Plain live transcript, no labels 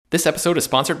This episode is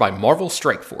sponsored by Marvel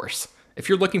Strike Force. If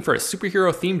you're looking for a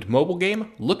superhero-themed mobile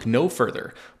game, look no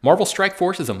further. Marvel Strike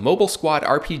Force is a mobile squad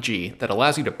RPG that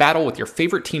allows you to battle with your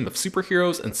favorite team of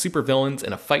superheroes and supervillains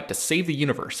in a fight to save the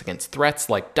universe against threats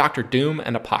like Doctor Doom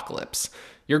and Apocalypse.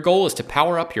 Your goal is to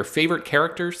power up your favorite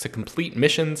characters to complete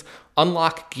missions,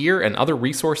 unlock gear and other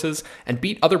resources, and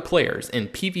beat other players in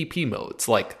PvP modes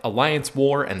like Alliance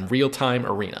War and Real-Time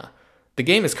Arena. The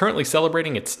game is currently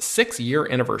celebrating its 6-year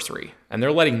anniversary, and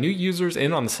they're letting new users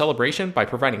in on the celebration by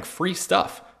providing free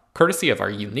stuff, courtesy of our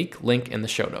unique link in the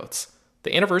show notes.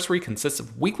 The anniversary consists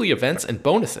of weekly events and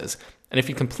bonuses, and if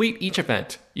you complete each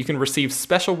event, you can receive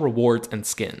special rewards and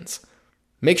skins.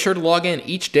 Make sure to log in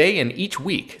each day and each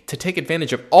week to take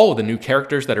advantage of all of the new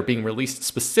characters that are being released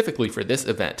specifically for this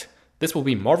event. This will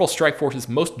be Marvel Strike Force's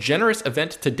most generous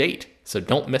event to date, so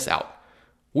don't miss out.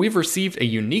 We've received a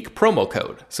unique promo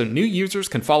code, so new users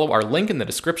can follow our link in the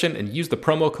description and use the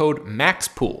promo code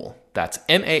MAXPOOL. That's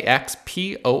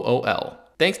MAXPOOL.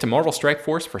 Thanks to Marvel Strike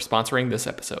Force for sponsoring this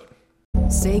episode.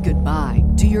 Say goodbye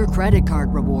to your credit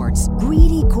card rewards.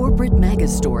 Greedy corporate mega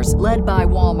stores, led by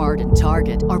Walmart and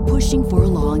Target, are pushing for a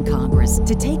law in Congress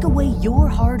to take away your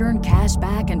hard-earned cash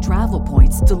back and travel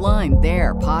points to line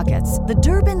their pockets. The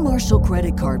Durbin-Marshall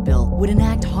credit card bill would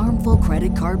enact harmful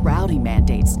credit card routing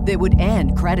mandates that would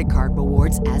end credit card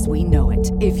rewards as we know it.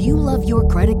 If you love your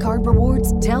credit card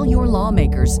rewards, tell your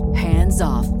lawmakers, hands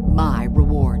off my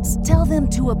rewards. Tell them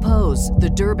to oppose the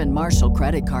Durbin-Marshall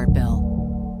credit card bill.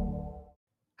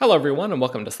 Hello, everyone, and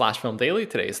welcome to Slash Film Daily.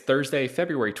 Today is Thursday,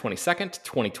 February 22nd,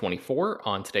 2024.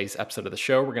 On today's episode of the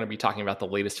show, we're going to be talking about the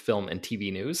latest film and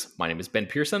TV news. My name is Ben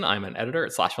Pearson. I'm an editor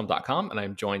at slashfilm.com, and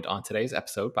I'm joined on today's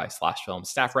episode by Slash Film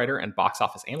staff writer and box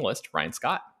office analyst, Ryan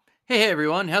Scott. Hey,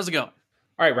 everyone. How's it going?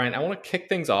 All right, Ryan, I want to kick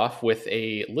things off with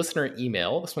a listener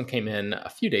email. This one came in a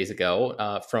few days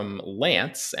ago from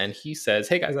Lance, and he says,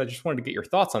 hey guys, I just wanted to get your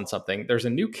thoughts on something. There's a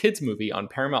new kids movie on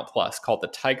Paramount Plus called The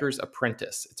Tiger's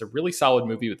Apprentice. It's a really solid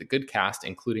movie with a good cast,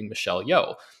 including Michelle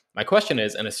Yeoh. My question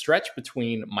is, in a stretch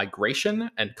between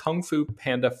Migration and Kung Fu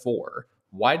Panda 4,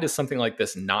 why does something like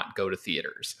this not go to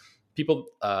theaters? People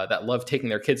that love taking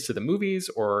their kids to the movies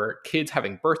or kids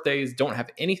having birthdays don't have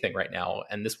anything right now,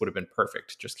 and this would have been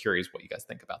perfect. Just curious what you guys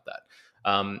think about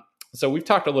that. So we've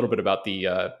talked a little bit about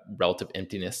the relative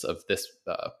emptiness of this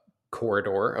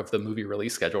corridor of the movie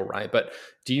release schedule, Ryan, but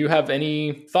do you have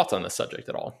any thoughts on this subject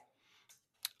at all?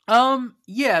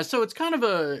 Yeah, so it's kind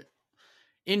of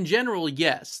in general,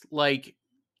 yes. Like,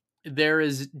 there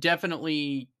is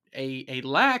definitely a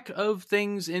lack of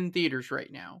things in theaters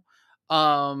right now.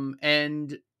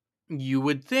 And you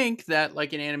would think that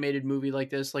like an animated movie like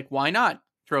this, like why not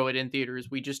throw it in theaters?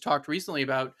 We just talked recently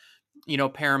about,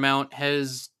 Paramount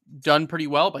has done pretty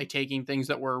well by taking things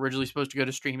that were originally supposed to go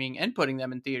to streaming and putting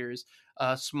them in theaters.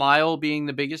 Smile being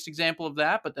the biggest example of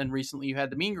that, but then recently you had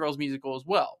the Mean Girls musical as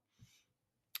well.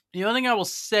 The only thing I will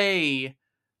say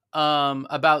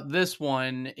about this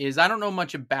one is I don't know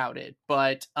much about it,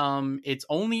 but it's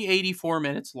only 84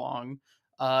 minutes long.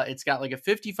 It's got like a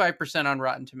 55% on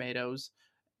Rotten Tomatoes.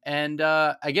 And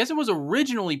I guess it was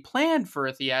originally planned for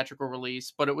a theatrical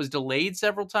release, but it was delayed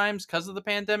several times because of the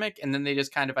pandemic. And then they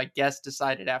just kind of, I guess,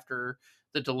 decided after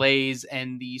the delays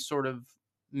and the sort of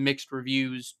mixed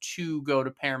reviews to go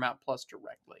to Paramount Plus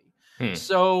directly.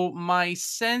 So my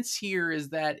sense here is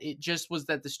that it just was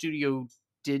that the studio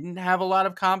didn't have a lot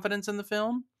of confidence in the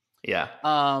film. Yeah.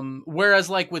 Whereas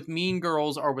like with Mean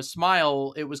Girls or with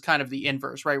Smile, it was kind of the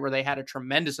inverse, right? Where they had a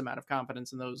tremendous amount of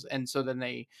confidence in those. And so then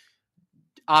they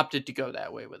opted to go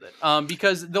that way with it.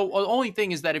 Because the only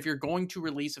thing is that if you're going to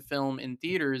release a film in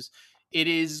theaters, it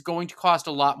is going to cost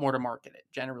a lot more to market it,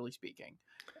 generally speaking.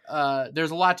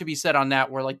 There's a lot to be said on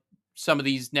that, where like some of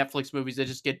these Netflix movies that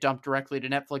just get dumped directly to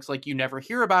Netflix, like you never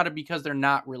hear about it because they're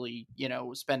not really,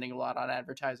 spending a lot on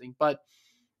advertising. But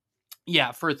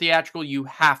yeah, for theatrical, you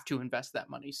have to invest that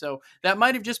money. So that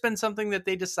might have just been something that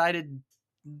they decided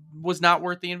was not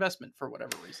worth the investment for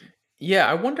whatever reason. Yeah,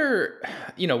 I wonder,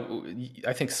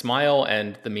 I think Smile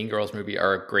and the Mean Girls movie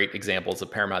are great examples of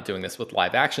Paramount doing this with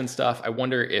live action stuff. I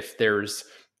wonder if there's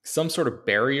some sort of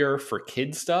barrier for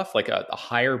kids stuff, like a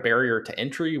higher barrier to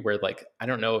entry where like, I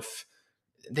don't know if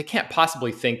they can't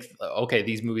possibly think, okay,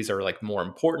 these movies are like more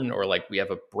important or like we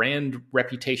have a brand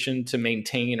reputation to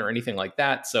maintain or anything like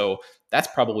that. So that's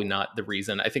probably not the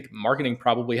reason. I think marketing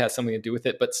probably has something to do with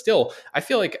it, but still, I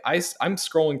feel like I'm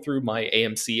scrolling through my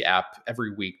AMC app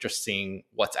every week, just seeing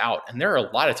what's out. And there are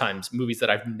a lot of times movies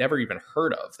that I've never even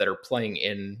heard of that are playing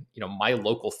in, my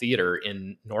local theater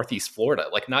in Northeast Florida,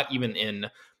 like not even in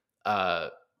a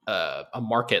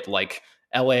market like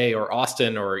LA or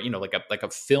Austin or, like a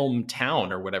film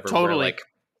town or whatever. Totally. Where like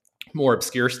more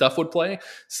obscure stuff would play.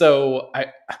 So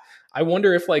I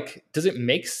wonder if, like, does it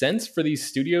make sense for these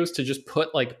studios to just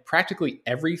put like practically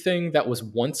everything that was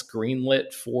once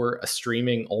greenlit for a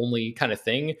streaming only kind of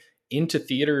thing into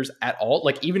theaters at all?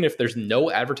 Like, even if there's no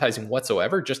advertising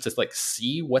whatsoever, just to like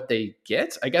see what they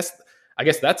get. I guess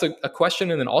that's a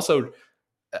question. And then also,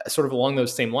 sort of along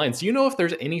those same lines, do you know if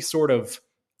there's any sort of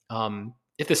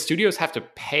if the studios have to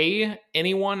pay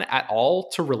anyone at all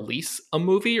to release a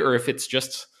movie, or if it's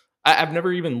just I've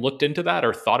never even looked into that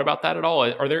or thought about that at all.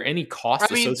 Are there any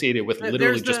costs I mean, associated with literally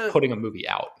there's just putting a movie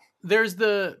out? there's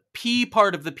the P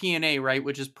part of the P&A, right,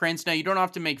 which is prints. Now, you don't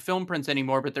have to make film prints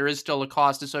anymore, but there is still a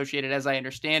cost associated, as I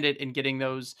understand it, in getting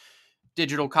those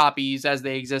digital copies as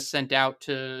they exist sent out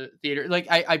to theater. Like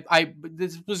I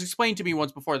this was explained to me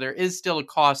once before. There is still a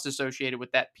cost associated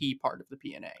with that P part of the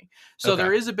P&A. So Okay.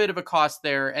 there is a bit of a cost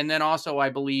there. And then also, I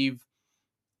believe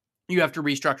you have to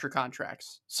restructure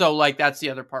contracts. So like that's the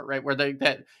other part, right? Where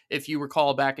that if you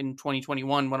recall back in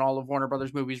 2021 when all of Warner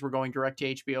Brothers movies were going direct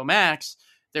to HBO Max,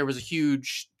 there was a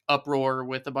huge uproar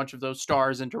with a bunch of those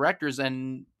stars and directors,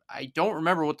 and I don't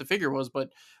remember what the figure was,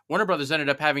 but Warner Brothers ended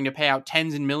up having to pay out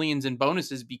tens and millions in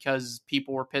bonuses because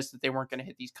people were pissed that they weren't going to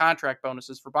hit these contract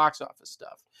bonuses for box office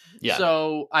stuff. Yeah.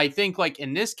 So I think like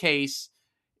in this case,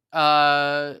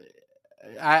 I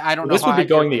don't know. This would be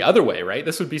going the other way, right?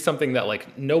 This would be something that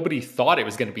like nobody thought it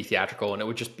was going to be theatrical, and it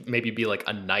would just maybe be like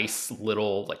a nice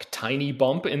little like tiny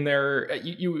bump in there.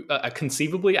 You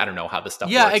conceivably, I don't know how this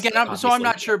stuff Yeah, works. again, I'm obviously.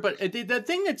 not sure, but the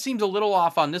thing that seems a little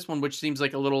off on this one, which seems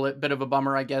like a little bit of a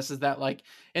bummer, I guess, is that like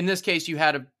in this case you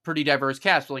had a pretty diverse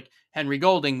cast, like Henry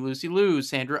Golding, Lucy Liu,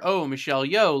 Sandra Oh, Michelle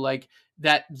Yeoh, like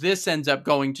that. This ends up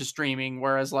going to streaming,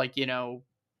 whereas like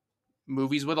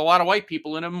movies with a lot of white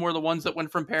people in them were the ones that went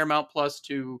from Paramount Plus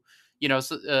to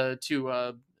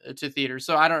to theaters.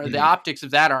 So I don't know. The optics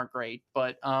of that aren't great,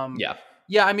 but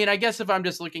yeah. I mean, I guess if I'm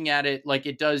just looking at it, like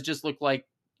it does just look like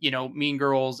Mean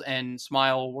Girls and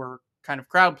Smile were kind of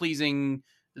crowd pleasing.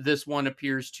 This one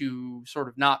appears to sort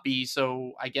of not be.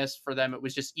 So I guess for them it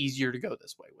was just easier to go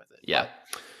this way with it. Yeah.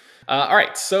 All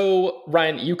right, so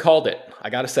Ryan, you called it. I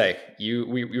gotta say,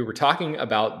 we were talking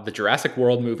about the Jurassic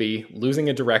World movie losing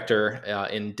a director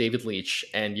in David Leitch,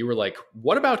 and you were like,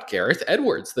 "What about Gareth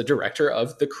Edwards, the director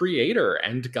of The Creator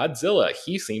and Godzilla?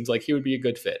 He seems like he would be a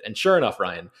good fit." And sure enough,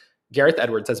 Ryan, Gareth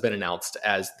Edwards has been announced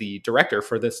as the director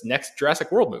for this next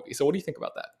Jurassic World movie. So, what do you think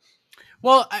about that?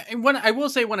 Well, I will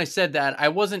say when I said that, I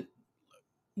wasn't,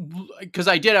 because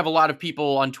I did have a lot of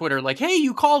people on Twitter like, "Hey,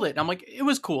 you called it." And I'm like, it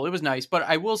was cool. It was nice. But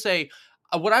I will say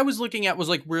what I was looking at was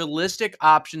like realistic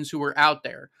options who were out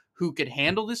there who could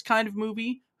handle this kind of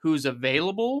movie, who's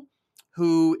available,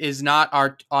 who is not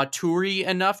auteur-y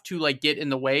enough to like get in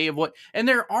the way of what. And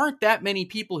there aren't that many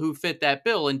people who fit that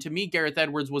bill. And to me, Gareth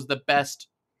Edwards was the best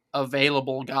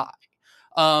available guy.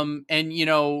 And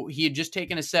he had just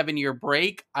taken a 7-year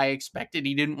break. I expected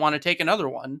he didn't want to take another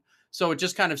one. So it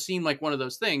just kind of seemed like one of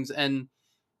those things. And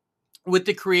with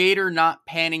The Creator not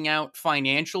panning out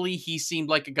financially, he seemed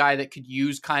like a guy that could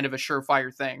use kind of a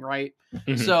surefire thing, right?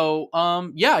 Mm-hmm. So,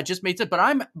 yeah, it just made sense.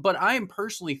 But I am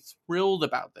personally thrilled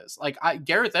about this. Like,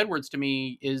 Gareth Edwards to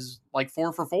me is like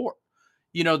 4 for 4.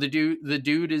 The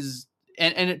dude is,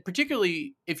 and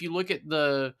particularly if you look at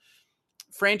the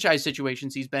franchise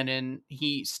situations he's been in,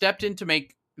 he stepped in to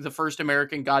make the first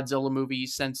American Godzilla movie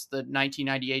since the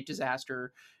 1998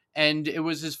 disaster. And it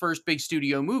was his first big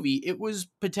studio movie. It was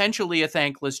potentially a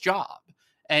thankless job.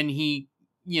 And he,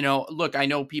 look, I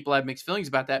know people have mixed feelings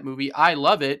about that movie. I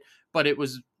love it, but it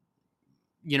was,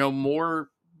 more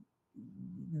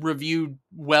reviewed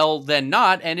well than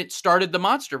not. And it started the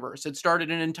Monsterverse. It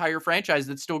started an entire franchise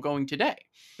that's still going today.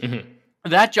 Mm-hmm.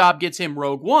 That job gets him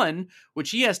Rogue One, which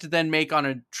he has to then make on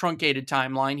a truncated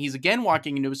timeline. He's again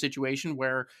walking into a situation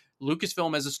where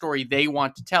Lucasfilm has a story they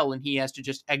want to tell, and he has to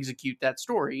just execute that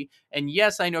story. And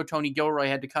yes, I know Tony Gilroy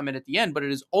had to come in at the end, but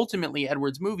it is ultimately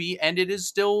Edwards' movie, and it is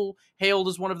still hailed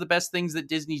as one of the best things that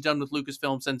Disney's done with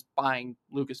Lucasfilm since buying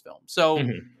Lucasfilm. So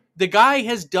the guy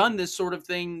has done this sort of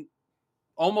thing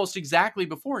almost exactly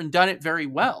before and done it very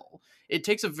well. It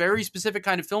takes a very specific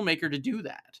kind of filmmaker to do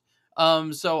that.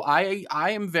 So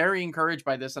I am very encouraged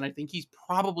by this, and I think he's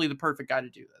probably the perfect guy to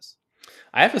do this.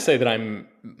 I have to say that I'm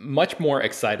much more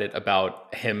excited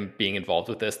about him being involved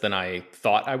with this than I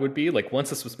thought I would be. Like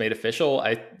once this was made official,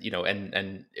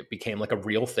 and it became like a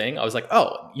real thing, I was like,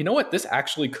 oh, you know what? This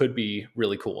actually could be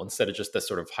really cool instead of just this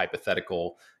sort of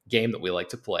hypothetical game that we like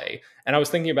to play. And I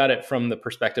was thinking about it from the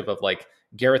perspective of like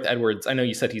Gareth Edwards. I know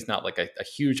you said he's not like a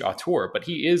huge auteur, but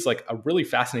he is like a really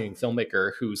fascinating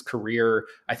filmmaker whose career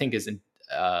I think is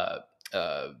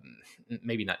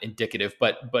maybe not indicative,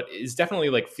 but is definitely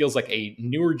like feels like a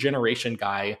newer generation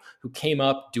guy who came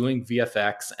up doing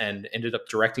VFX and ended up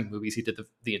directing movies. He did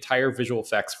the entire visual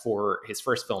effects for his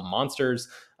first film, Monsters,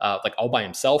 like all by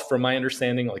himself, from my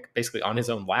understanding, like basically on his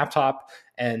own laptop.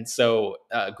 And so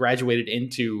graduated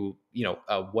into,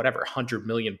 whatever, 100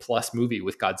 million plus movie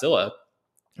with Godzilla.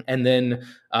 And then,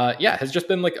 has just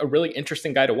been like a really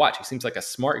interesting guy to watch. He seems like a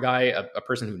smart guy, a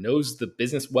person who knows the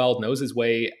business well, knows his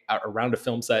way around a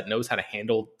film set, knows how to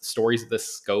handle stories of this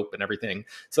scope and everything.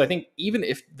 So I think even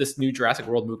if this new Jurassic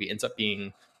World movie ends up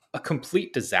being a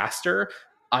complete disaster,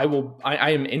 I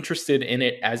am interested in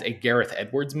it as a Gareth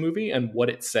Edwards movie and what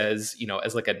it says,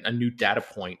 as like a new data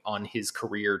point on his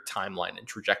career timeline and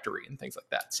trajectory and things like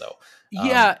that. So,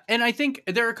 yeah. And I think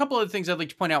there are a couple of things I'd like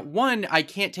to point out. One, I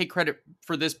can't take credit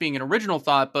for this being an original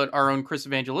thought, but our own Chris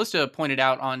Evangelista pointed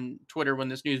out on Twitter when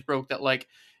this news broke that like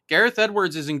Gareth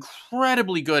Edwards is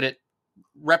incredibly good at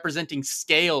representing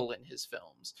scale in his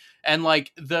films. And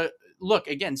like look,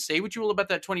 again, say what you will about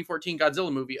that 2014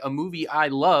 Godzilla movie, a movie I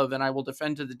love and I will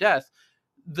defend to the death.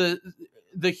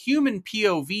 The human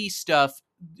POV stuff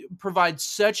provides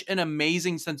such an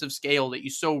amazing sense of scale that you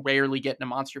so rarely get in a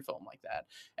monster film like that.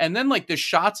 And then like the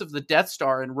shots of the Death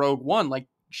Star in Rogue One, like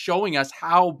showing us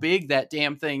how big that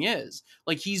damn thing is.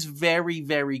 Like he's very,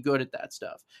 very good at that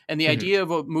stuff. And the idea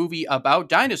of a movie about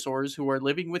dinosaurs who are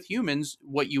living with humans,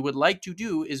 what you would like to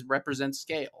do is represent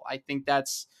scale. I think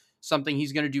that's something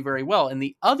he's going to do very well. And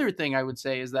the other thing I would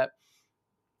say is that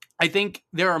I think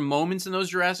there are moments in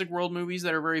those Jurassic World movies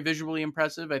that are very visually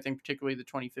impressive. I think particularly the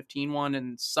 2015 one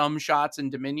and some shots in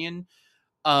Dominion.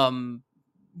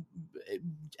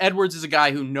 Edwards is a guy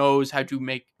who knows how to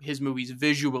make his movies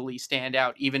visually stand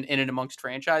out, even in and amongst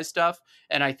franchise stuff.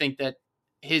 And I think that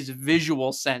his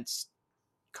visual sense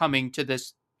coming to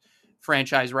this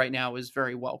franchise right now is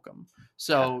very welcome.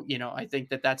 So, I think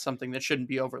that that's something that shouldn't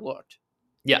be overlooked.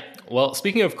 Yeah. Well,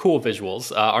 speaking of cool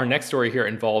visuals, our next story here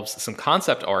involves some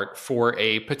concept art for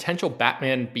a potential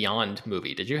Batman Beyond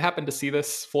movie. Did you happen to see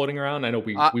this floating around? I know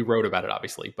we wrote about it,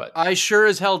 obviously, but I sure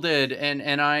as hell did.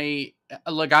 And I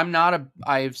like,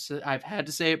 I've had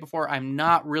to say it before. I'm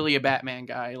not really a Batman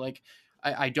guy. Like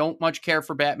I don't much care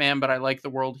for Batman, but I like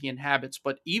the world he inhabits.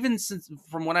 But even since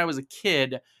from when I was a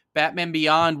kid, Batman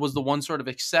Beyond was the one sort of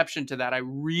exception to that. I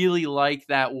really like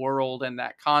that world and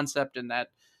that concept and that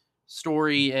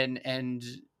story, and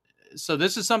so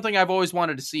this is something I've always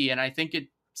wanted to see, and I think it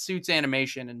suits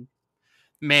animation. And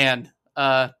man,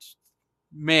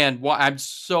 I'm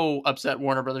so upset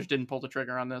Warner Brothers didn't pull the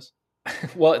trigger on this.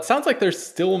 Well, it sounds like there's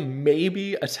still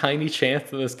maybe a tiny chance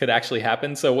that this could actually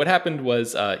happen. So what happened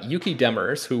was Yuki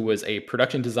Demers, who was a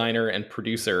production designer and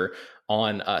producer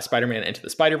on Spider-Man Into the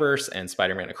Spider-Verse and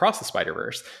Spider-Man Across the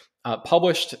Spider-Verse,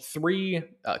 published 3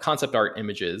 concept art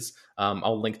images.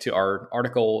 I'll link to our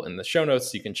article in the show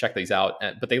notes so you can check these out.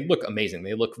 But they look amazing.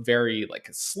 They look very like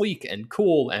sleek and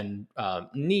cool and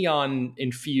neon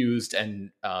infused, and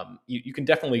you can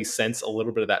definitely sense a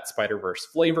little bit of that Spider-Verse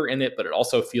flavor in it. But it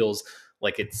also feels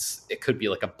like it could be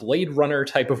like a Blade Runner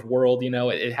type of world.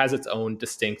 It has its own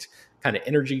distinct kind of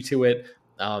energy to it.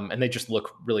 And they just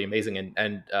look really amazing.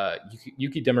 And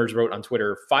Yuki Demers wrote on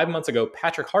Twitter, 5 months ago,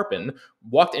 Patrick Harpin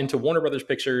walked into Warner Brothers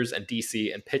Pictures and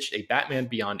DC and pitched a Batman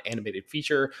Beyond animated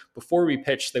feature. Before we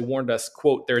pitched, they warned us,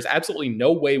 quote, "There's absolutely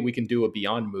no way we can do a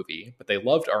Beyond movie, but they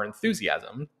loved our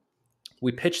enthusiasm.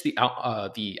 We pitched the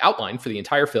outline for the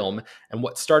entire film, and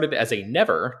what started as a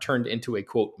never turned into a,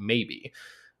 quote, maybe.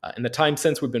 In the time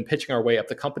since, we've been pitching our way up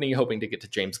the company, hoping to get to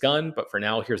James Gunn. But for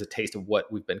now, here's a taste of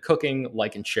what we've been cooking.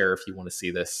 Like and share if you want to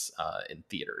see this in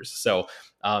theaters." So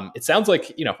it sounds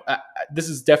like, this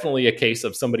is definitely a case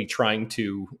of somebody trying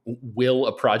to will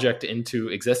a project into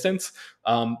existence.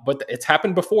 But it's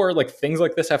happened before. Like things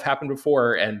like this have happened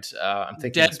before. And I'm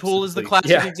thinking Deadpool is the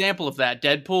classic example of that.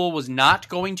 Deadpool was not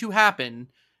going to happen.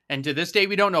 And to this day,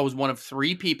 we don't know. It was one of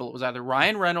 3 people. It was either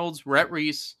Ryan Reynolds, Rhett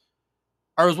Reese,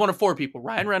 or it was one of 4 people: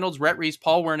 Ryan Reynolds, Rhett Reese,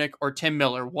 Paul Wernick, or Tim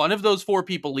Miller. One of those 4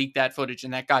 people leaked that footage,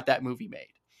 and that got that movie made.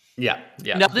 Yeah.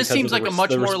 Now this seems like a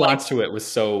much more the response to it was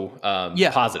so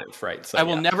positive, right? So I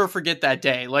will never forget that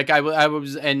day. Like I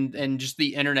was, and just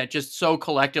the internet just so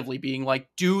collectively being like,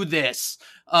 "Do this."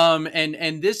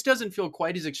 And this doesn't feel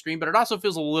quite as extreme, but it also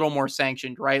feels a little more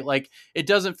sanctioned, right? Like it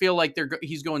doesn't feel like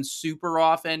he's going super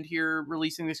off end here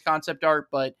releasing this concept art,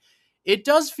 but it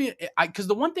does feel, because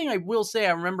the one thing I will say,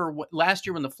 I remember last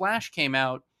year when The Flash came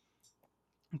out,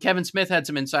 Kevin Smith had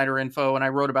some insider info, and I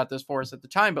wrote about this for us at the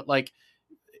time, but like,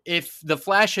 if The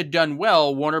Flash had done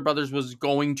well, Warner Brothers was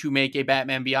going to make a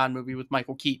Batman Beyond movie with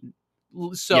Michael Keaton.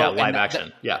 So live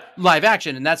action. Live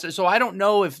action. And so I don't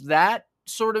know if that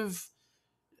sort of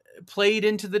played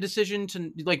into the decision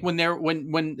to, like, when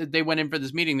they went in for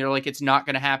this meeting, they're like, it's not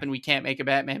going to happen. We can't make a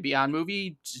Batman Beyond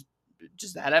movie.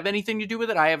 Does that have anything to do with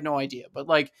it? I have no idea. But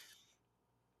like,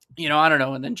 I don't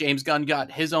know. And then James Gunn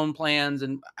got his own plans,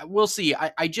 and we'll see.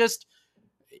 I just,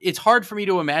 it's hard for me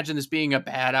to imagine this being a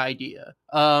bad idea.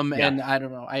 And I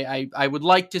don't know. I would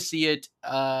like to see it.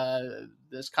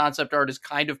 This concept art is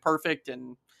kind of perfect,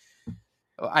 and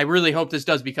I really hope this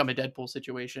does become a Deadpool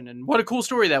situation, and what a cool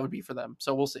story that would be for them.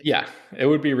 So we'll see. Yeah, it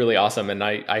would be really awesome. And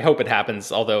I hope it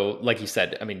happens. Although, like you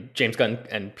said, I mean, James Gunn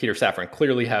and Peter Safran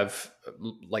clearly have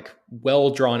like well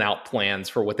drawn out plans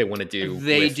for what they want to do.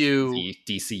 They with do the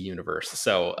DC universe.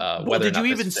 So whether did you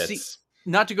even see,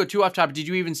 not to go too off topic, did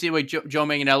you even see like Joe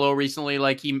Manganiello recently?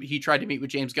 Like he tried to meet with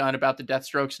James Gunn about the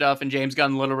Deathstroke stuff, and James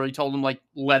Gunn literally told him, like,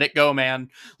 let it go, man.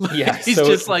 Like, yeah, he's so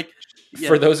just like,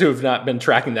 for those who have not been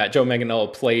tracking that, Joe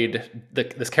Manganiello played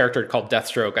this character called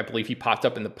Deathstroke. I believe he popped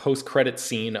up in the post-credit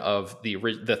scene of the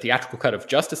theatrical cut of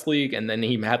Justice League, and then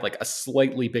he had like a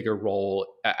slightly bigger role,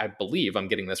 I believe I'm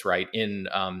getting this right, in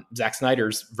Zack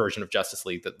Snyder's version of Justice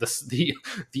League,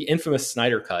 the infamous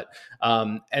Snyder cut.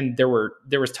 And there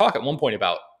was talk at one point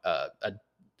about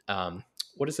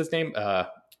what is his name?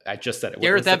 I just said it.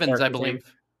 Gareth Evans, I believe. Name?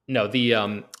 No,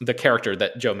 the character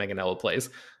that Joe Manganiello plays.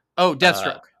 Oh,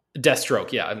 Deathstroke.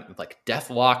 Deathstroke, yeah, I'm like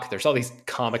Deathlock. There's all these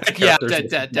comic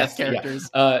characters. Death characters.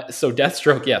 Yeah. So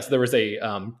Deathstroke, yes, there was a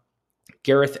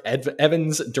Gareth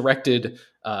Evans directed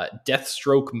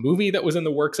Deathstroke movie that was in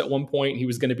the works at one point. He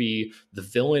was going to be the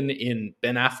villain in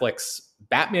Ben Affleck's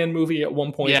Batman movie at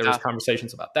one point. Yeah. There was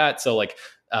conversations about that. So like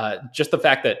just the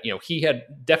fact that, he had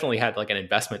definitely had like an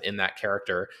investment in that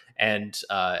character. And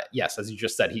yes, as you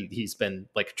just said, he's been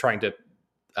like trying to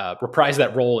reprise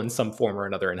that role in some form or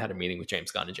another, and had a meeting with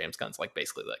James Gunn, and James Gunn's like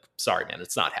basically like, sorry man,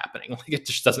 it's not happening. Like, it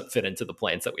just doesn't fit into the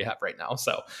plans that we have right now.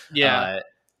 So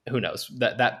who knows,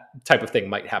 that type of thing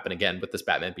might happen again with this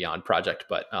Batman Beyond project.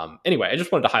 But anyway, I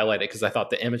just wanted to highlight it because I thought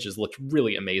the images looked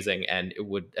really amazing, and it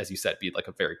would, as you said, be like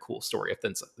a very cool story if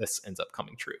this ends up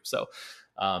coming true. So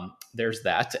there's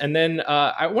that. And then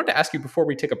I wanted to ask you before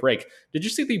we take a break, did you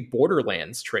see the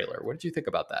Borderlands trailer? What did you think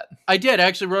about that? I did. I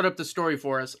actually wrote up the story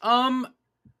for us.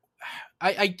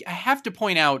 I have to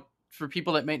point out, for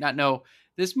people that may not know,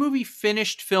 this movie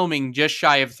finished filming just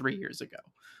shy of 3 years ago.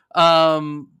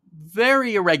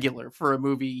 Very irregular for a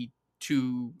movie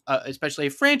to, especially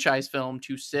a franchise film,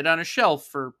 to sit on a shelf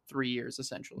for 3 years,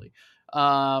 essentially. So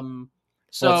well,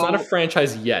 it's not a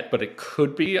franchise yet, but it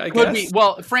could be, I guess. Could be.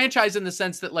 Well, franchise in the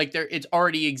sense that like it's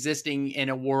already existing in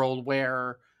a world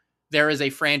where there is a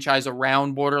franchise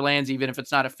around Borderlands, even if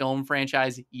it's not a film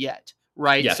franchise yet.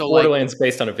 Right. Yes, so Borderlands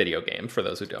based on a video game, for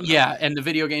those who don't know. Yeah, and the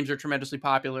video games are tremendously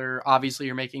popular. Obviously,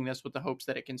 you're making this with the hopes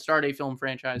that it can start a film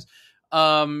franchise.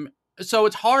 So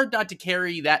it's hard not to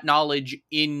carry that knowledge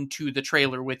into the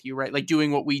trailer with you, right? Like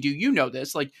doing what we do,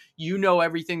 this, like,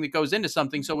 everything that goes into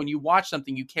something. So when you watch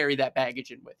something, you carry that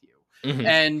baggage in with you. Mm-hmm.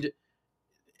 And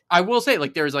I will say,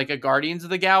 like, there's like a Guardians of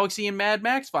the Galaxy and Mad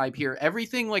Max vibe here.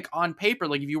 Everything like on paper,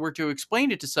 like if you were to explain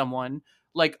it to someone,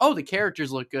 like, oh, the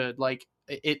characters look good, like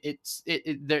the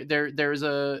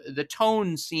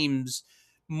tone seems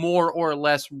more or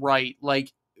less right.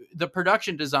 Like the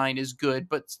production design is good,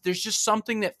 but there's just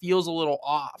something that feels a little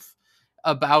off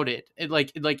about it.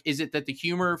 Like, is it that the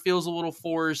humor feels a little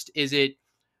forced? Is it,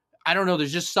 I don't know.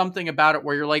 There's just something about it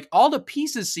where you're like, all the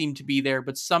pieces seem to be there,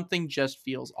 but something just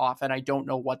feels off. And I don't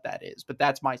know what that is, but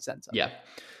that's my sense of it.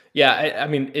 Yeah, I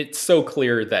mean, it's so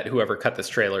clear that whoever cut this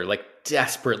trailer like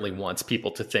desperately wants people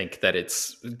to think that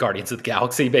it's Guardians of the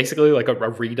Galaxy, basically like a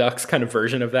redux kind of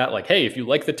version of that. Like, hey, if you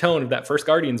like the tone of that first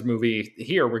Guardians movie,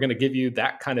 here, we're going to give you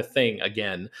that kind of thing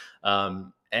again.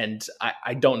 And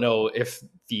I don't know if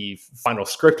the final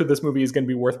script of this movie is going to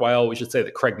be worthwhile. We should say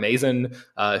that Craig Mazin,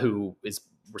 who is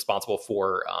responsible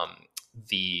for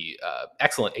the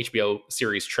excellent HBO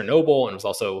series Chernobyl, and was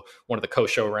also one of the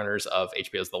co-showrunners of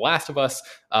HBO's The Last of Us,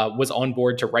 was on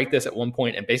board to write this at one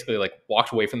point, and basically like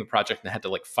walked away from the project and had to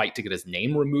like fight to get his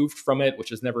name removed from it,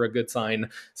 which is never a good sign.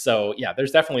 So yeah,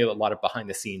 there's definitely a lot of behind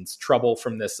the scenes trouble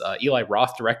from this. Eli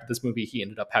Roth directed this movie. He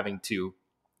ended up having to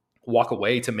walk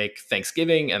away to make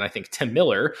Thanksgiving. And I think Tim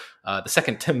Miller, the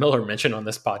second Tim Miller mentioned on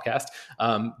this podcast,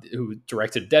 who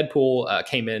directed Deadpool,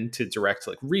 came in to direct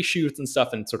like reshoots and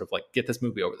stuff and sort of like get this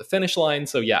movie over the finish line.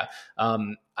 So yeah,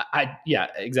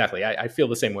 exactly. I feel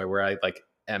the same way, where I like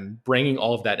am bringing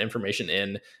all of that information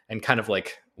in and kind of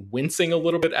like wincing a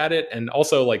little bit at it. And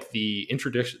also like the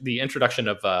introduction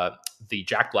of the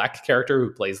Jack Black character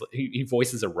who plays, he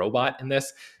voices a robot in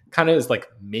this, kind of is like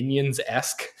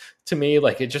Minions-esque to me.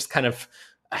 Like it just kind of,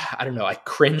 I don't know, I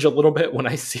cringe a little bit when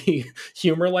I see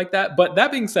humor like that. But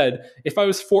that being said, if I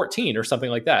was 14 or something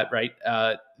like that, right,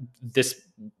 this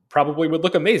probably would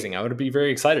look amazing. I would be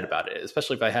very excited about it,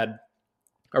 especially if I had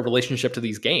a relationship to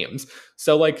these games.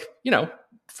 So, like,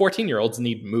 14-year-olds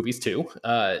need movies too.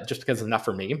 Just because it's not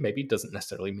for me, maybe doesn't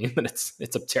necessarily mean that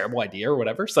it's a terrible idea or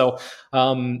whatever. So,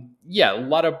 yeah, a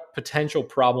lot of potential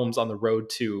problems on the road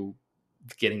to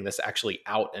getting this actually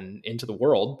out and into the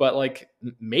world, but like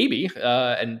maybe,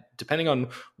 and depending on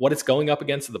what it's going up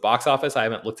against at the box office, I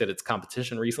haven't looked at its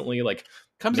competition recently. Like,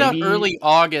 Comes out maybe early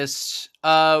August,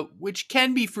 which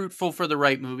can be fruitful for the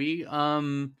right movie.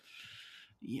 I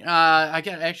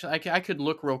could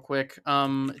look real quick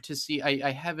to see.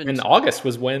 I haven't. in August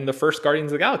was when the first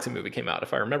Guardians of the Galaxy movie came out,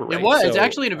 if I remember It right. was. It's So,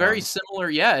 actually in a very similar.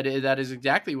 Yeah, that is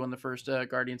exactly when the first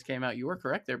Guardians came out. You were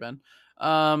correct there, Ben.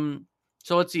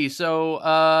 So let's see. So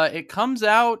it comes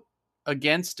out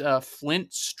against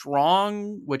Flint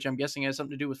Strong, which I'm guessing has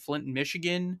something to do with Flint,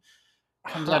 Michigan.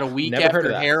 Comes out a week never heard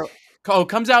of after that.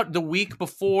 comes out the week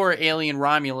before Alien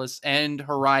Romulus and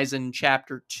Horizon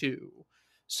Chapter 2.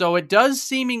 So it does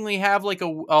seemingly have like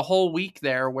a whole week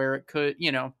there where it could,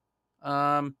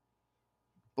 oh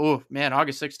man,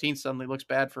 August 16th suddenly looks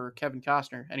bad for Kevin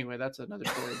Costner. Anyway, that's another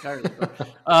story entirely.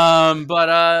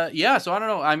 Yeah, so I don't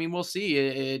know. I mean, we'll see.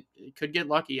 It could get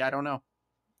lucky. I don't know.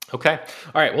 Okay.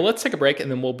 All right. Well, let's take a break and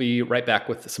then we'll be right back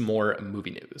with some more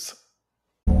movie news.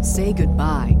 Say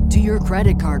goodbye to your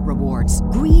credit card rewards.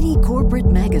 Greedy corporate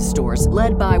mega stores,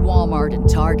 led by Walmart and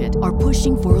Target, are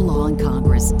pushing for a law in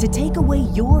Congress to take away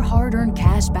your hard-earned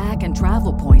cash back and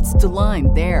travel points to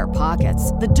line their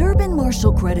pockets. The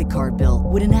Durbin-Marshall credit card bill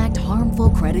would enact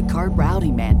harmful credit card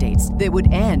routing mandates that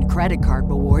would end credit card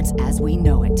rewards as we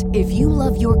know it. If you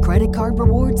love your credit card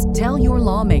rewards, tell your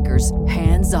lawmakers,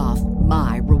 hands off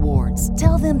my rewards.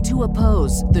 Tell them to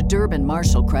oppose the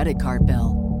Durbin-Marshall credit card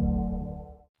bill.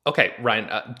 Okay,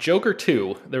 Ryan, Joker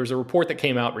 2, there was a report that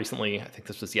came out recently, I think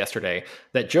this was yesterday,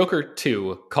 that Joker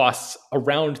 2 costs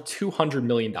around $200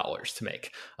 million to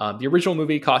make. The original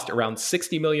movie cost around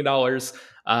 $60 million.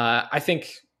 I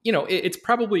think, it's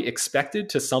probably expected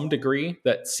to some degree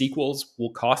that sequels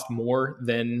will cost more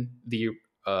than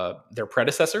their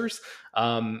predecessors.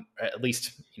 At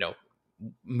least,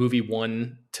 movie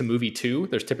 1 to movie 2,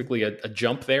 there's typically a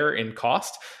jump there in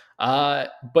cost.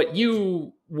 But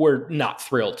you were not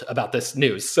thrilled about this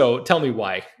news. So tell me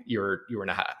why you were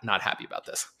not happy about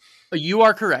this. You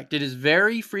are correct. It is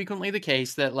very frequently the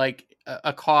case that like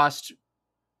a cost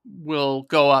will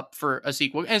go up for a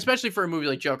sequel, and especially for a movie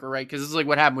like Joker, right? Because this is like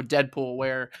what happened with Deadpool,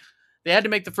 where they had to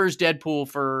make the first Deadpool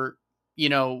for,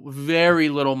 very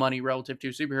little money relative to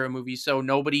a superhero movie. So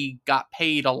nobody got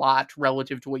paid a lot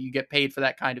relative to what you get paid for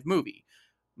that kind of movie.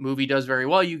 Movie does very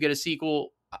well. You get a sequel.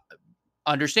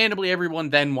 Understandably, everyone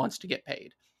then wants to get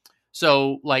paid.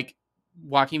 So, like,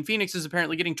 Joaquin Phoenix is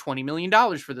apparently getting $20 million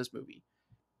for this movie.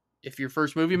 If your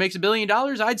first movie makes $1 billion,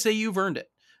 I'd say you've earned it.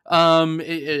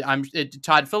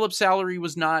 Todd Phillips' salary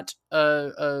was not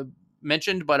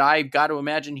mentioned, but I've got to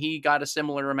imagine he got a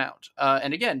similar amount.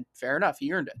 And again, fair enough,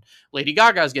 he earned it. Lady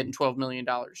Gaga's getting $12 million.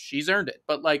 She's earned it.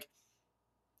 But, like,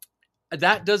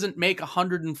 that doesn't make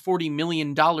 $140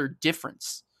 million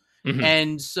difference. Mm-hmm.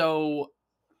 And so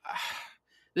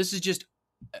this is just,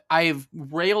 I have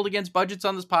railed against budgets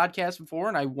on this podcast before,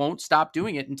 and I won't stop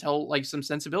doing it until like some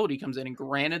sensibility comes in. And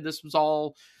granted, this was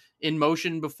all in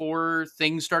motion before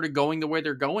things started going the way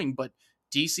they're going, but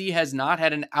DC has not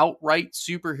had an outright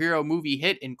superhero movie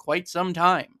hit in quite some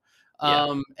time.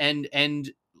 Yeah. And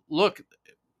look,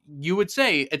 you would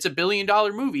say it's $1 billion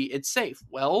movie, it's safe.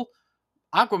 Well,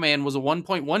 Aquaman was a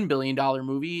 $1.1 billion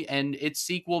movie, and its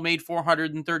sequel made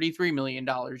 $433 million.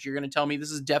 You're going to tell me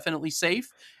this is definitely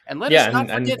safe? And let us not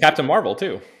forget and Captain Marvel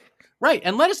too. Right,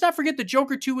 and let us not forget that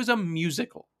Joker 2 is a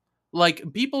musical.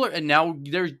 Like, people are, and now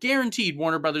there's guaranteed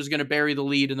Warner Brothers is going to bury the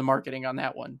lead in the marketing on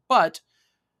that one. But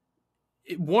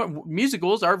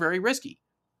musicals are very risky.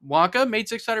 Wonka made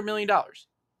 $600 million.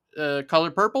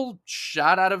 Color Purple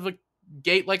shot out of a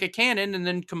gate like a cannon and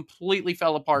then completely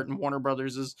fell apart, and Warner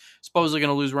Brothers is supposedly going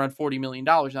to lose around $40 million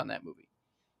on that movie.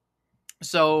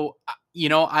 So,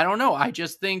 I don't know. I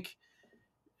just think,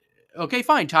 okay,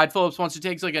 fine. Todd Phillips wants to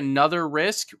take like another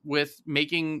risk with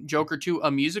making Joker 2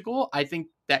 a musical. I think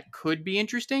that could be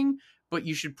interesting, but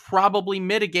you should probably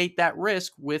mitigate that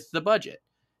risk with the budget.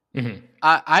 Mm-hmm.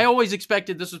 I always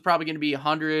expected this was probably going to be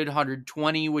 100,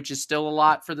 120, which is still a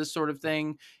lot for this sort of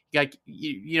thing. Like,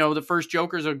 the first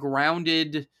Joker is a ground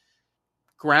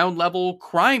level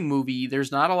crime movie.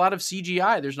 There's not a lot of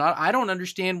CGI. I don't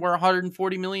understand where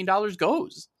 $140 million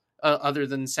goes other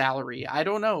than salary. I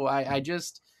don't know.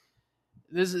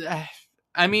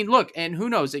 I mean, look, and who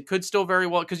knows? It could still very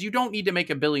well, because you don't need to make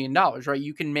 $1 billion, right?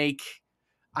 You can make.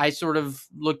 I sort of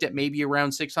looked at maybe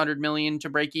around 600 million to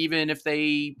break even if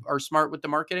they are smart with the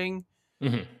marketing.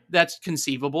 Mm-hmm. That's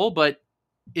conceivable, but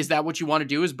is that what you want to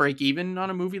do, is break even on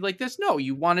a movie like this? No,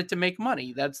 you want it to make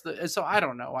money. So I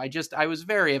don't know. I was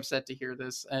very upset to hear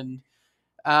this. And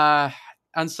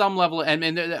on some level,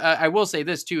 and I will say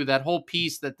this too, that whole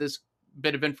piece that this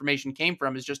bit of information came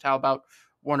from is just how about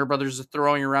Warner Brothers is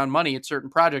throwing around money at certain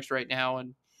projects right now.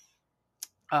 And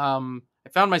I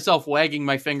found myself wagging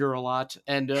my finger a lot,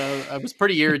 and I was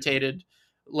pretty irritated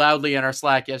loudly in our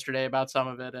Slack yesterday about some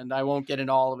of it, and I won't get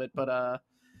into all of it, but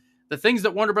the things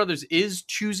that Warner Brothers is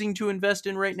choosing to invest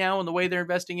in right now and the way they're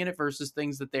investing in it versus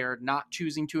things that they are not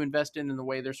choosing to invest in and the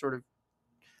way they're sort of,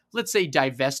 let's say,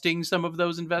 divesting some of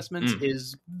those investments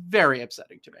is very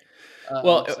upsetting to me.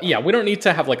 Yeah, we don't need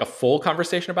to have like a full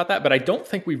conversation about that, but I don't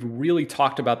think we've really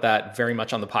talked about that very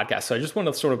much on the podcast. So I just want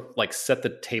to sort of like set the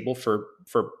table for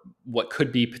what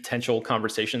could be potential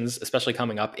conversations, especially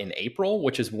coming up in April,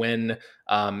 which is when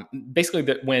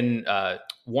when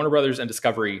Warner Brothers and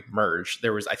Discovery merged.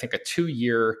 There was, I think, a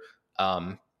 2-year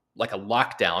like a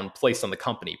lockdown placed on the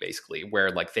company, basically, where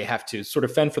like they have to sort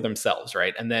of fend for themselves,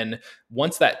 right? And then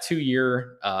once that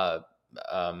 2-year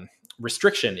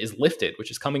restriction is lifted,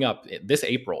 which is coming up this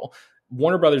April,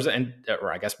 Warner Brothers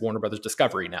or I guess Warner Brothers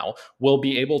Discovery now will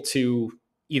be able to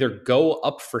either go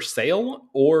up for sale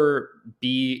or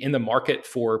be in the market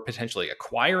for potentially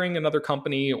acquiring another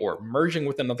company or merging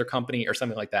with another company or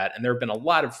something like that. And there's been a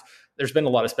lot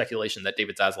of speculation that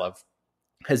David Zaslav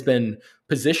has been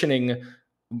positioning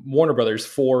Warner Brothers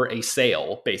for a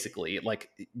sale, basically, like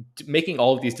making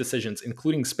all of these decisions,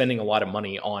 including spending a lot of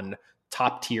money on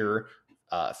top tier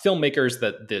filmmakers.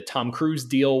 That the Tom Cruise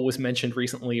deal was mentioned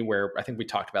recently, where I think we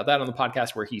talked about that on the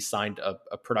podcast, where he signed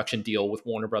a production deal with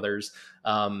Warner Brothers,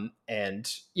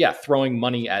 and throwing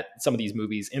money at some of these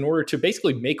movies in order to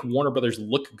basically make Warner Brothers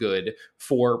look good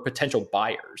for potential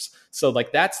buyers. So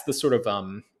like that's the sort of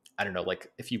I don't know,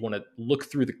 like if you want to look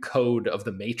through the code of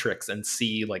the Matrix and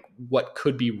see like what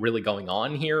could be really going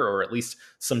on here, or at least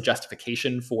some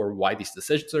justification for why these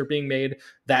decisions are being made,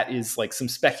 that is like some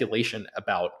speculation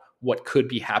about what could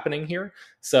be happening here.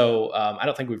 So I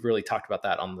don't think we've really talked about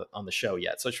that on the show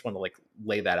yet. So I just want to like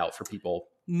lay that out for people.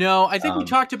 No, I think we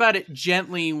talked about it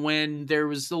gently when there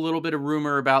was a little bit of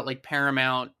rumor about like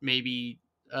Paramount maybe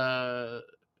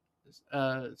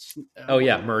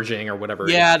merging or whatever.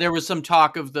 Yeah, there was some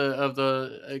talk of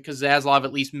the because Zaslav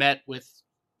at least met with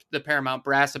the Paramount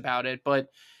brass about it, but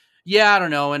yeah, I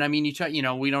don't know. And I mean,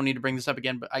 we don't need to bring this up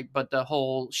again, but the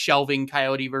whole shelving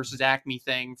Coyote versus Acme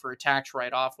thing for a tax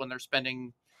write-off when they're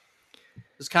spending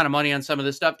this kind of money on some of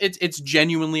this stuff, it's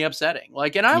genuinely upsetting.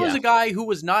 Like, and I was a guy who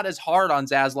was not as hard on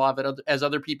Zaslav as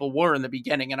other people were in the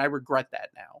beginning, and I regret that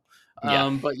now.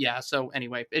 But yeah, so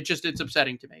anyway, it's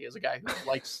upsetting to me as a guy who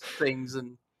likes things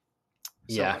and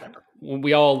whatever.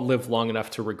 We all live long enough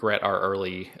to regret our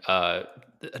early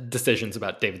decisions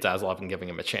about David Zaslav and giving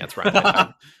him a chance,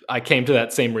 right? I came to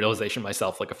that same realization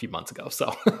myself like a few months ago.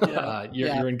 So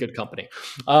you're in good company.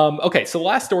 Okay, so the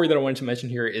last story that I wanted to mention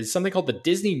here is something called the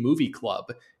Disney Movie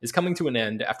Club is coming to an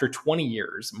end after 20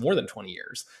 years, more than 20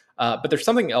 years. But there's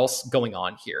something else going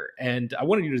on here. And I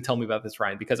wanted you to tell me about this,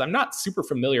 Ryan, because I'm not super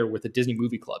familiar with the Disney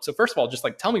Movie Club. So first of all, just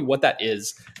like tell me what that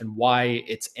is and why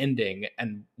it's ending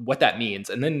and what that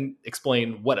means, and then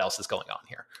explain what else is going on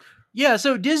here. Yeah,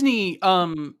 so Disney,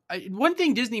 one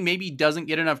thing Disney maybe doesn't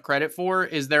get enough credit for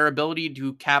is their ability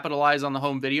to capitalize on the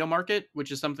home video market, which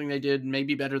is something they did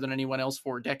maybe better than anyone else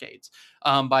for decades,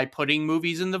 by putting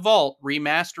movies in the vault,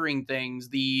 remastering things,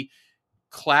 the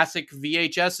classic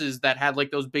VHSs that had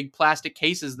like those big plastic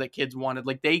cases that kids wanted.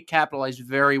 Like they capitalized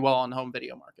very well on the home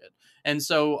video market. And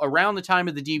so around the time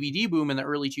of the DVD boom in the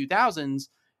early 2000s,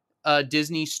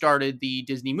 Disney started the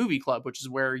Disney Movie Club, which is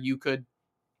where you could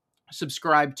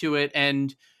subscribe to it.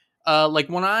 And like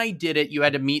when I did it, you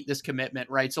had to meet this commitment,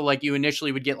 right? So like you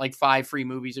initially would get like 5 free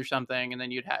movies or something, and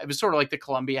then you'd have, it was sort of like the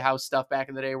Columbia House stuff back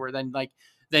in the day, where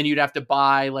then you'd have to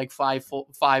buy like 5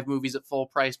 movies at full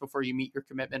price before you meet your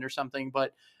commitment or something.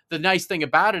 But the nice thing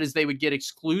about it is they would get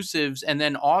exclusives. And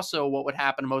then also what would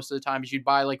happen most of the time is you'd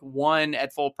buy like one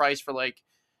at full price for like,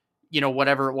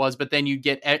 whatever it was, but then you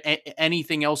get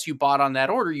anything else you bought on that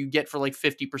order, you get for like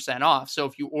 50% off. So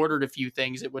if you ordered a few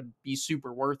things, it would be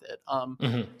super worth it.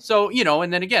 So,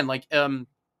 and then again, like,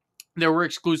 there were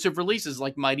exclusive releases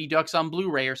like Mighty Ducks on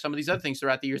Blu-ray or some of these other things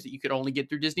throughout the years that you could only get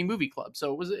through Disney Movie Club.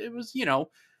 So it was,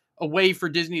 a way for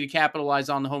Disney to capitalize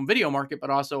on the home video market, but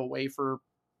also a way for,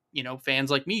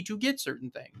 fans like me to get certain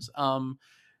things.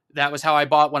 That was how I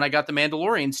bought when I got the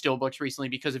Mandalorian steelbooks recently,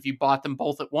 because if you bought them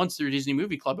both at once through Disney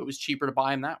Movie Club, it was cheaper to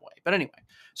buy them that way. But anyway,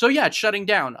 so yeah, it's shutting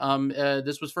down.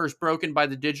 This was first broken by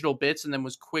the digital bits and then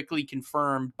was quickly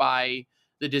confirmed by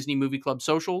the Disney Movie Club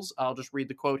socials. I'll just read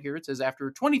the quote here. It says, "After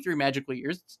 23 magical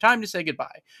years, it's time to say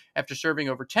goodbye. After serving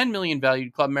over 10 million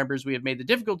valued club members, we have made the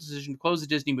difficult decision to close the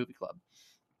Disney Movie Club.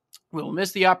 We will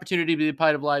miss the opportunity to be the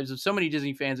part of lives of so many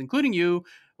Disney fans, including you.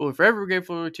 We'll be forever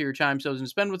grateful to your time chosen to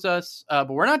spend with us. But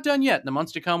we're not done yet. In the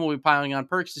months to come, we'll be piling on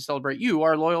perks to celebrate you,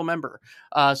 our loyal member."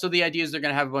 So the idea is they're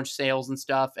going to have a bunch of sales and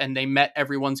stuff, and they met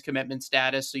everyone's commitment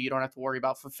status, so you don't have to worry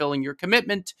about fulfilling your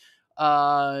commitment.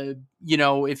 The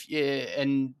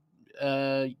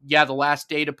last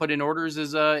day to put in orders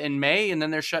is in May, and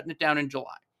then they're shutting it down in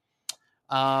July.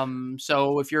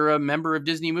 So if you're a member of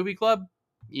Disney Movie Club,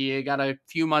 you got a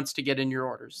few months to get in your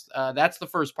orders. That's the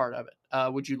first part of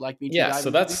it. Would you like me to? Yeah,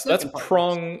 so that's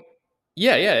prong.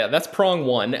 Yeah. That's prong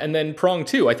one, and then prong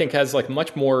two, I think, has like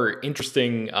much more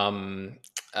interesting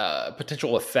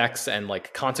potential effects and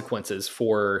like consequences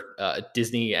for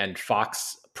Disney and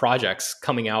Fox projects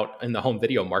coming out in the home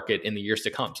video market in the years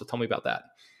to come. So tell me about that.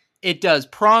 It does.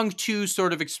 Prong two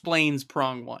sort of explains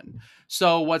prong one.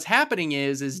 So what's happening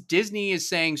is Disney is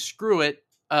saying, screw it.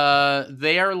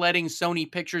 They are letting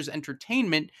Sony Pictures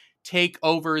Entertainment take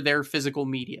over their physical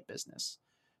media business.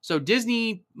 So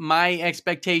Disney, my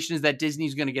expectation is that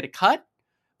Disney's going to get a cut,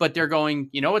 but they're going,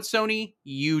 you know what, Sony,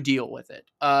 you deal with it.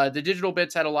 The digital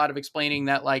bits had a lot of explaining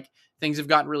that like things have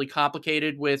gotten really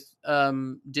complicated with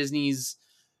Disney's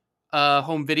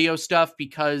home video stuff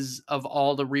because of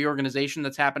all the reorganization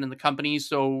that's happened in the company.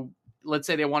 So let's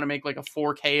say they want to make like a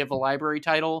 4K of a library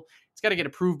title. It's got to get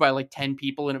approved by like 10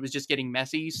 people, and it was just getting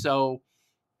messy. So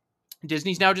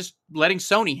Disney's now just letting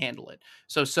Sony handle it.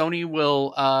 So Sony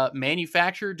will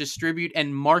manufacture, distribute,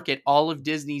 and market all of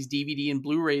Disney's DVD and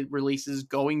Blu-ray releases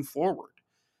going forward.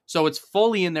 So it's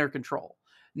fully in their control.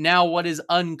 Now, what is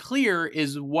unclear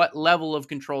is what level of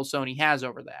control Sony has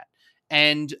over that.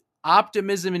 And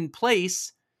optimism in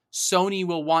place, Sony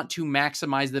will want to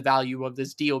maximize the value of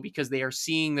this deal because they are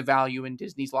seeing the value in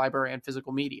Disney's library and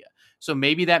physical media. So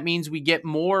maybe that means we get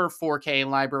more 4K and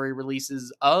library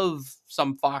releases of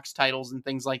some Fox titles and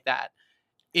things like that,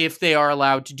 if they are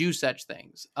allowed to do such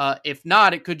things. If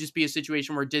not, it could just be a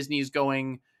situation where Disney is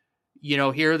going,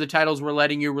 here are the titles we're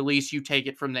letting you release, you take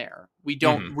it from there. We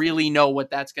don't really know what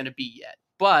that's going to be yet.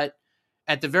 But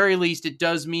at the very least, it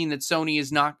does mean that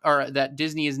that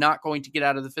Disney is not going to get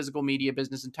out of the physical media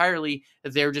business entirely.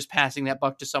 That they're just passing that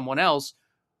buck to someone else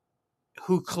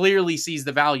who clearly sees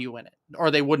the value in it,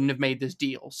 or they wouldn't have made this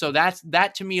deal. So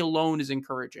that to me alone is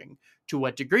encouraging. To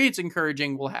what degree it's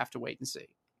encouraging, we'll have to wait and see.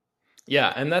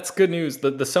 Yeah, and that's good news.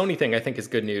 The Sony thing, I think, is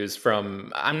good news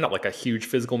from, I'm not like a huge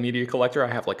physical media collector.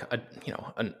 I have like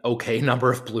an okay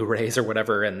number of Blu-rays or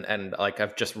whatever. And like,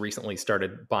 I've just recently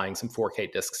started buying some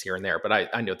 4K discs here and there, but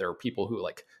I know there are people who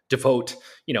like devote,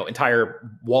 entire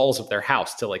walls of their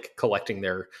house to like collecting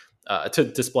their, to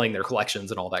displaying their collections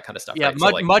and all that kind of stuff. Yeah,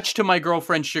 right? Much to my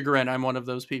girlfriend's chagrin, I'm one of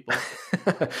those people.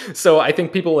 So I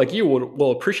think people like you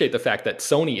will appreciate the fact that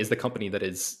Sony is the company that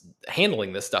is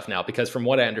handling this stuff now, because from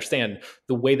what I understand,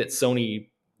 the way that Sony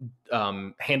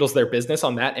handles their business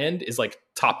on that end is like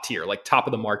top tier, like top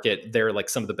of the market. They're like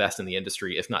some of the best in the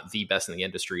industry, if not the best in the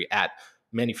industry at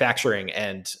manufacturing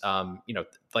and,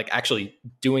 like actually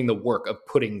doing the work of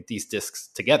putting these discs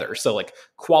together. So like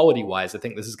quality wise, I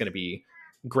think this is going to be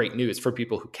great news for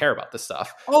people who care about this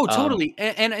stuff. Oh, totally.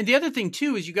 And the other thing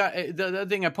too is you got the other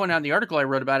thing I pointed out in the article I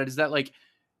wrote about it is that like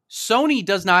Sony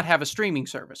does not have a streaming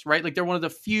service, right? Like they're one of the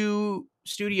few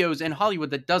studios in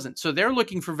Hollywood that doesn't. So they're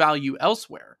looking for value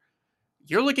elsewhere.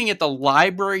 You're looking at the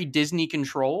library Disney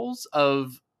controls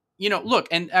of, look,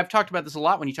 and I've talked about this a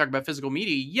lot when you talk about physical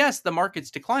media. Yes, the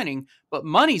market's declining, but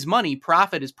money's money,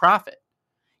 profit is profit.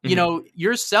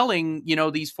 You're selling,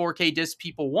 these 4K discs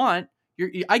people want.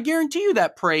 I guarantee you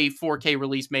that Prey 4K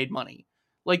release made money.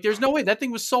 Like, there's no way. That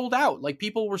thing was sold out. Like,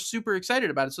 people were super excited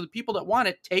about it. So the people that want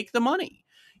it, take the money.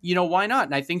 Why not?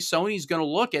 And I think Sony's going to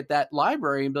look at that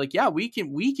library and be like, yeah, we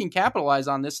can capitalize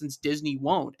on this since Disney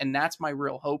won't. And that's my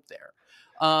real hope there.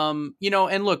 And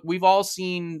look, we've all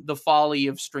seen the folly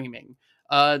of streaming.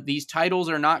 These titles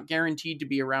are not guaranteed to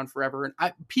be around forever.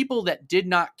 And people that did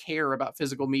not care about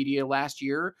physical media last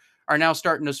year are now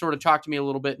starting to sort of talk to me a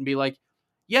little bit and be like,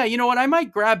 yeah, you know what? I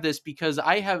might grab this because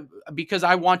I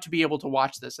want to be able to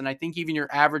watch this. And I think even your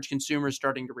average consumer is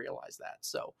starting to realize that.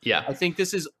 So yeah, I think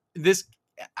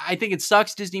I think it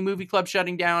sucks Disney Movie Club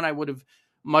shutting down. I would have,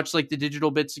 much like the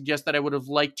digital bit suggests, that I would have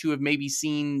liked to have maybe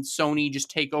seen Sony just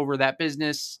take over that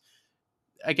business.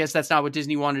 I guess that's not what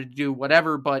Disney wanted to do,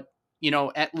 whatever, but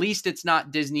At least it's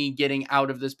not Disney getting out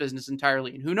of this business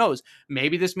entirely. And who knows,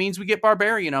 maybe this means we get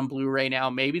Barbarian on Blu-ray now.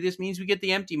 Maybe this means we get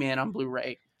The Empty Man on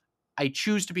Blu-ray. I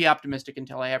choose to be optimistic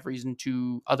until I have reason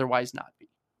to otherwise not be.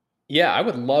 Yeah, I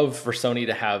would love for Sony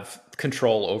to have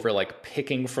control over like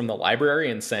picking from the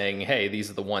library and saying, hey, these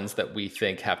are the ones that we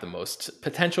think have the most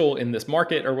potential in this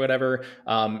market or whatever.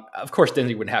 Of course,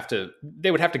 Disney would have to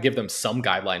give them some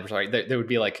guidelines, right? They would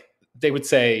be like, they would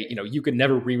say, you could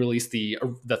never re-release the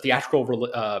theatrical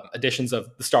editions of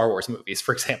the Star Wars movies,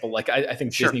 for example. Like I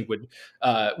think sure. Disney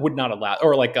would not allow,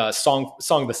 or like a Song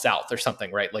of the South or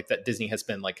something, right? Like that Disney has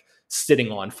been like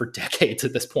sitting on for decades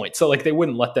at this point. So like they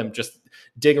wouldn't let them just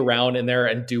dig around in there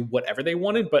and do whatever they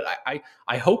wanted. But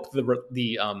I hope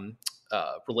the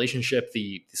relationship,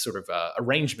 the sort of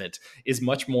arrangement is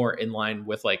much more in line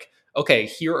with like, okay,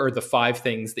 here are the 5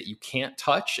 things that you can't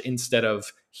touch instead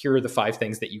of here are the 5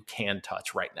 things that you can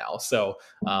touch right now. So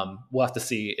we'll have to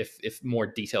see if more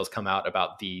details come out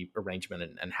about the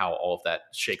arrangement and how all of that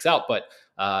shakes out. But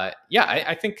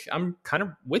I think I'm kind of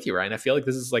with you, Ryan. I feel like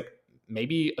this is like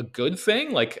maybe a good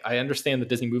thing. Like I understand the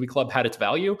Disney Movie Club had its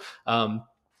value.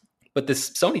 But this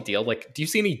Sony deal, like, do you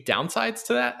see any downsides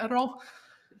to that at all?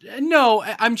 No,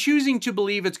 I'm choosing to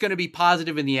believe it's going to be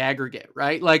positive in the aggregate,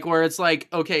 right? Like where it's like,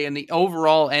 okay, in the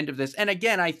overall end of this. And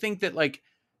again, I think that like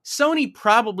Sony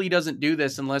probably doesn't do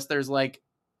this unless there's like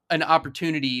an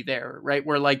opportunity there, right?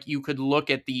 Where like you could look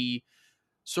at the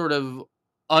sort of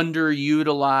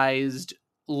underutilized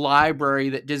library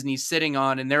that Disney's sitting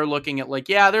on and they're looking at like,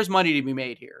 yeah, there's money to be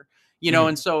made here.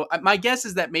 And so my guess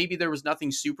is that maybe there was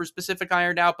nothing super specific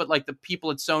ironed out, but like the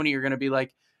people at Sony are going to be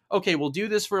like, okay, we'll do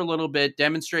this for a little bit,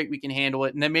 demonstrate we can handle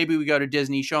it. And then maybe we go to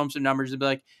Disney, show them some numbers and be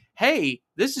like, hey,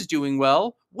 this is doing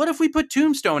well. What if we put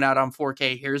Tombstone out on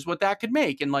 4K? Here's what that could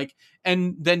make.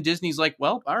 And then Disney's like,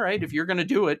 well, all right, if you're going to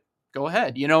do it, go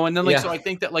ahead, and then so I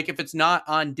think that like, if it's not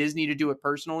on Disney to do it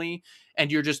personally,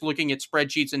 and you're just looking at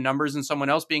spreadsheets and numbers and someone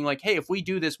else being like, hey, if we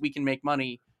do this, we can make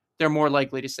money, they're more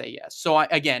likely to say yes. So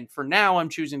again, for now, I'm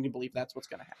choosing to believe that's what's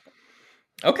going to happen.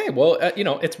 Okay, well,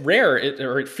 it's rare,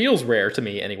 or it feels rare to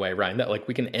me anyway, Ryan, that like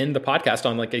we can end the podcast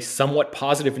on like a somewhat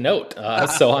positive note.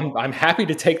 So I'm happy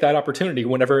to take that opportunity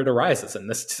whenever it arises, and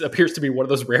this appears to be one of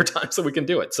those rare times that we can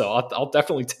do it. So I'll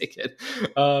definitely take it.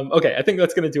 Okay, I think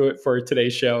that's going to do it for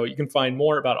today's show. You can find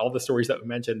more about all the stories that we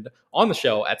mentioned on the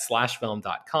show at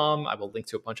slashfilm.com. I will link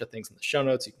to a bunch of things in the show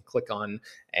notes. You can click on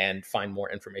and find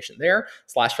more information there.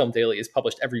 Slash Film Daily is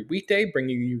published every weekday,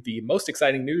 bringing you the most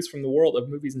exciting news from the world of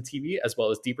movies and TV, as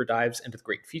well as deeper dives into the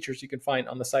great features you can find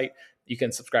on the site. You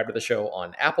can subscribe to the show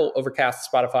on Apple, Overcast,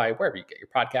 Spotify, wherever you get your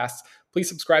podcasts. Please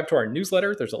subscribe to our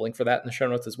newsletter. There's a link for that in the show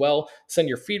notes as well. Send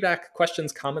your feedback,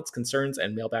 questions, comments, concerns,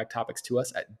 and mailbag topics to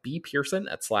us at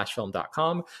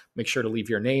bpearson@slashfilm.com. Make sure to leave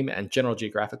your name and general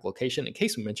geographic location in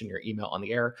case we mention your email on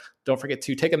the air. Don't forget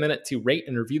to take a minute to rate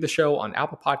and review the show on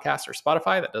Apple Podcasts or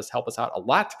Spotify. That does help us out a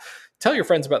lot. Tell your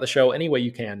friends about the show any way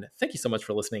you can. Thank you so much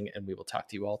for listening, and we will talk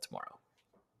to you all tomorrow.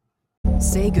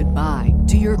 Say goodbye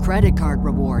to your credit card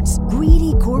rewards.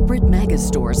 Greedy corporate mega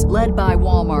stores, led by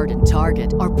Walmart and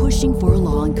Target, are pushing for a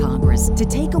law in Congress to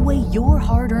take away your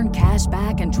hard-earned cash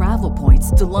back and travel points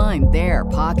to line their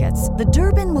pockets. The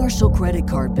Durbin-Marshall credit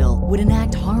card bill would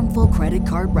enact harmful credit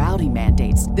card routing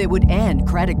mandates that would end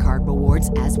credit card rewards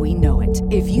as we know it.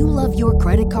 If you love your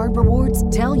credit card rewards,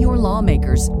 tell your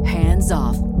lawmakers, hands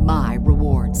off my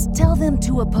rewards. Tell them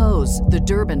to oppose the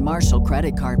Durbin-Marshall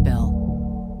credit card bill.